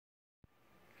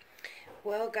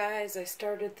Well, guys, I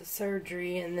started the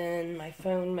surgery and then my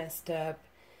phone messed up.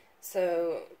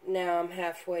 So now I'm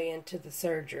halfway into the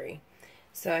surgery.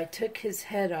 So I took his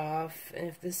head off, and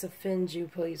if this offends you,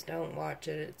 please don't watch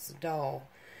it. It's a doll.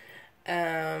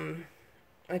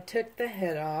 I took the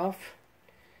head off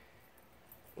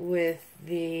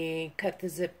cut the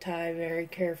zip tie very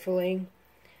carefully.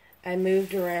 I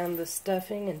moved around the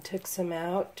stuffing and took some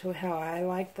out to how I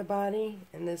like the body,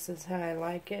 and this is how I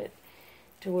like it,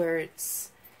 to where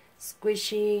it's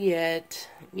squishy yet,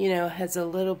 has a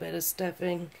little bit of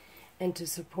stuffing and to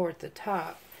support the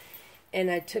top. And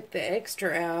I took the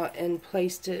extra out and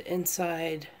placed it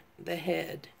inside the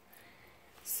head.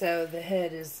 So the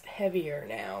head is heavier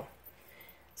now.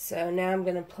 So now I'm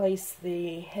going to place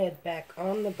the head back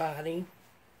on the body.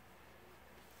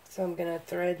 So I'm going to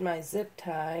thread my zip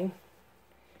tie.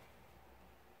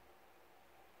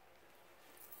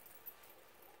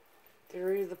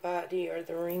 Through the body or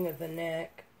the ring of the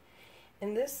neck.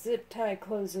 And this zip tie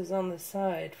closes on the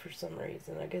side for some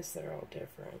reason. I guess they're all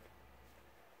different.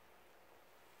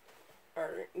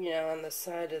 Or, on the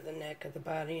side of the neck of the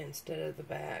body instead of the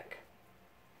back.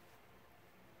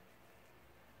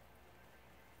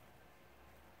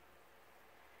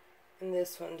 And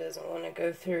this one doesn't want to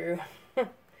go through.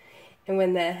 And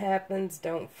when that happens,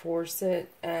 don't force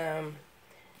it.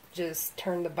 Just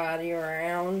turn the body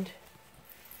around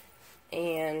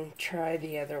and try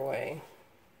the other way.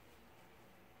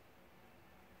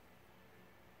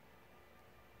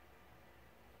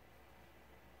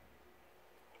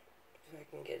 If I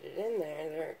can get it in there,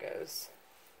 there it goes.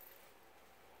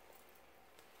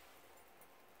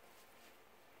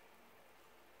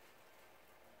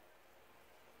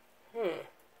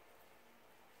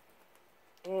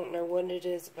 I don't know what it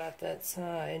is about that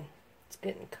side. It's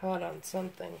getting caught on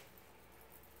something.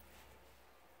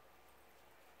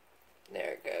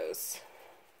 There it goes.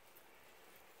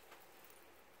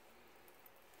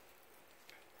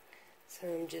 So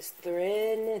I'm just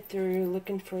threading it through,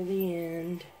 looking for the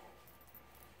end.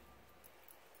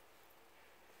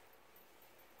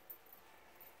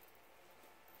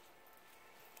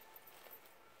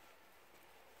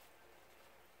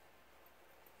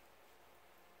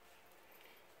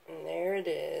 And there it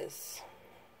is.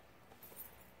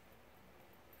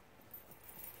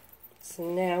 So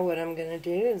now what I'm going to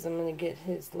do is I'm going to get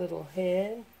his little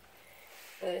head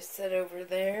that I set over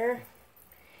there.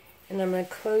 And I'm going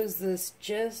to close this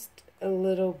just a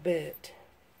little bit.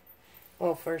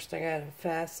 Well, first I got to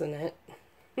fasten it.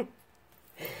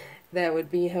 That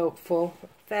would be helpful.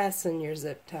 Fasten your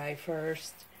zip tie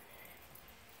first.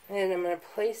 And I'm going to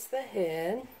place the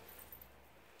head.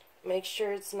 Make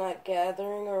sure it's not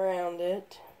gathering around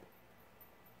it.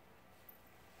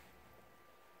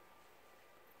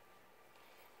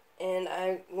 And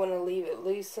I want to leave it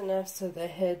loose enough so the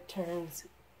head turns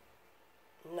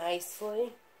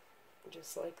nicely,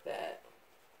 just like that.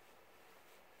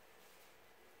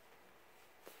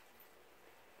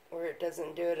 Where it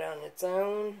doesn't do it on its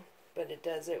own, but it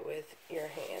does it with your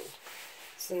hand.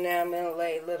 So now I'm going to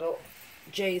lay little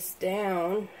Jace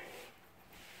down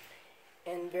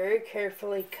and very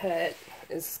carefully cut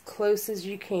as close as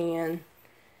you can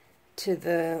to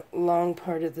the long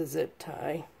part of the zip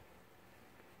tie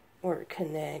where it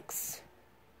connects,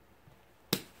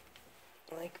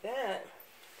 like that.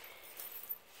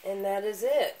 And that is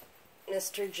it.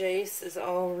 Mr. Jace is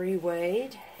all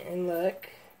reweighed, and look,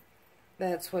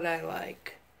 that's what I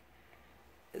like,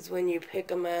 is when you pick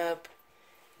them up,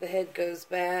 the head goes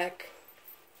back,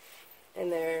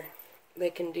 and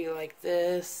they can do like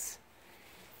this,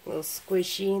 a little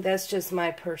squishy. That's just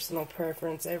my personal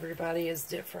preference. Everybody is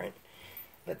different,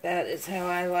 but that is how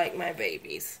I like my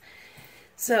babies.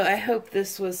 So I hope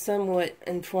this was somewhat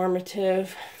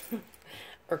informative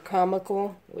or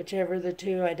comical, whichever the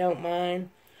two, I don't mind.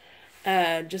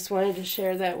 Just wanted to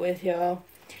share that with y'all.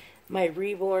 My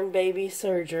reborn baby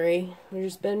surgery.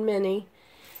 There's been many,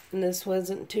 and this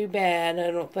wasn't too bad,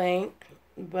 I don't think.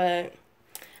 But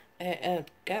I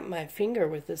got my finger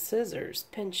with the scissors,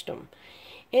 pinched them.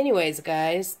 Anyways,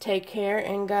 guys, take care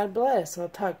and God bless. I'll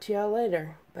talk to y'all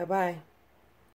later. Bye-bye.